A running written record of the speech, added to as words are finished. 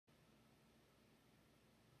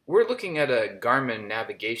We're looking at a Garmin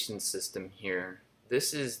navigation system here.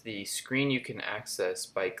 This is the screen you can access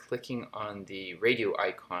by clicking on the radio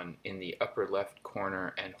icon in the upper left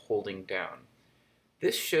corner and holding down.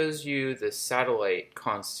 This shows you the satellite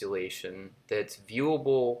constellation that's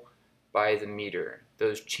viewable by the meter.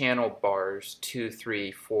 Those channel bars 2,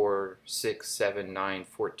 3, 4, 6, 7, 9,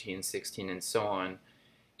 14, 16, and so on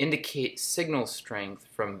indicate signal strength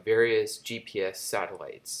from various GPS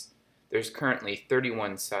satellites. There's currently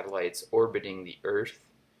 31 satellites orbiting the Earth.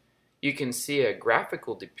 You can see a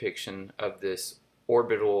graphical depiction of this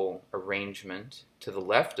orbital arrangement to the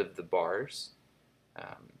left of the bars.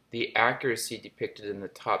 The accuracy depicted in the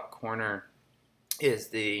top corner is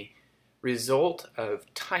the result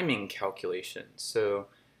of timing calculations. So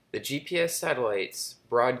the GPS satellites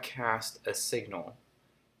broadcast a signal,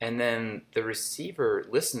 and then the receiver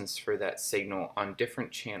listens for that signal on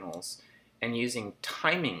different channels, and using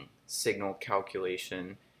timing signal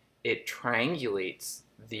calculation, it triangulates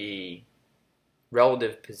the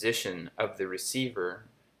relative position of the receiver,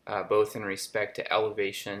 both in respect to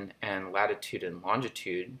elevation and latitude and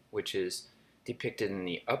longitude, which is depicted in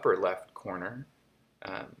the upper left corner.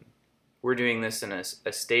 We're doing this in a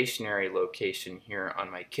stationary location here on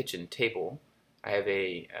my kitchen table. I have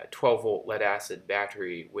a 12-volt lead-acid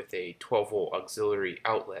battery with a 12-volt auxiliary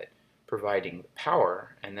outlet providing the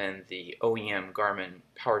power, and then the OEM Garmin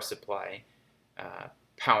power supply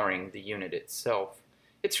powering the unit itself.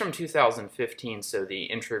 It's from 2015, so the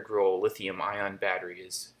integral lithium-ion battery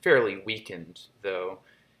is fairly weakened, though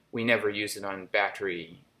we never use it on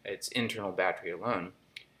its internal battery alone.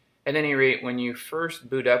 At any rate, when you first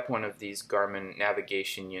boot up one of these Garmin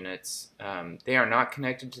navigation units, they are not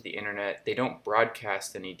connected to the internet. They don't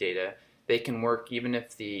broadcast any data. They can work even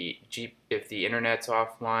if the internet's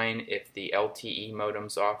offline, if the LTE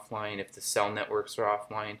modem's offline, if the cell networks are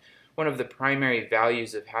offline. One of the primary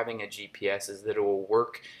values of having a GPS is that it will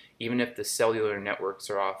work even if the cellular networks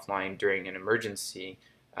are offline during an emergency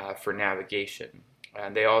for navigation.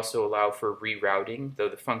 They also allow for rerouting, though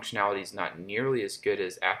the functionality is not nearly as good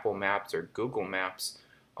as Apple Maps or Google Maps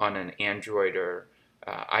on an Android or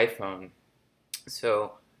iPhone.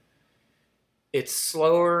 So it's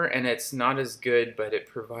slower and it's not as good, but it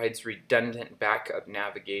provides redundant backup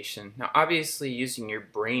navigation. Now, obviously, using your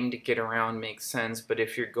brain to get around makes sense, but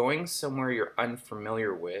if you're going somewhere you're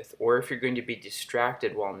unfamiliar with, or if you're going to be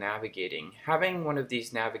distracted while navigating, having one of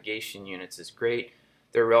these navigation units is great.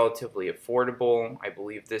 They're relatively affordable. I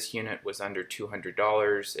believe this unit was under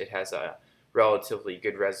 $200. It has a relatively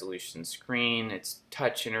good resolution screen. It's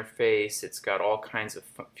touch interface. It's got all kinds of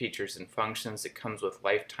features and functions. It comes with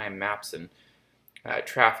lifetime maps and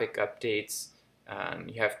traffic updates.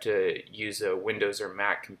 You have to use a Windows or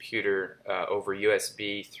Mac computer over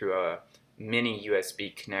USB through a mini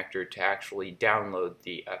USB connector to actually download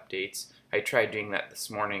the updates. I tried doing that this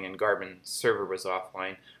morning and Garmin's server was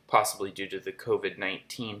offline, possibly due to the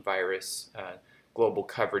COVID-19 virus, global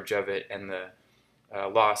coverage of it, and the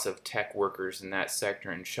loss of tech workers in that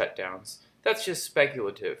sector and shutdowns. That's just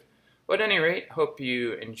speculative. But at any rate, hope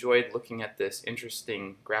you enjoyed looking at this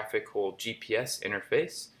interesting graphical GPS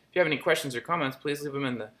interface. If you have any questions or comments, please leave them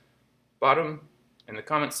in the bottom in the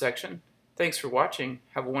comments section. Thanks for watching.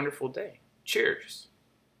 Have a wonderful day. Cheers.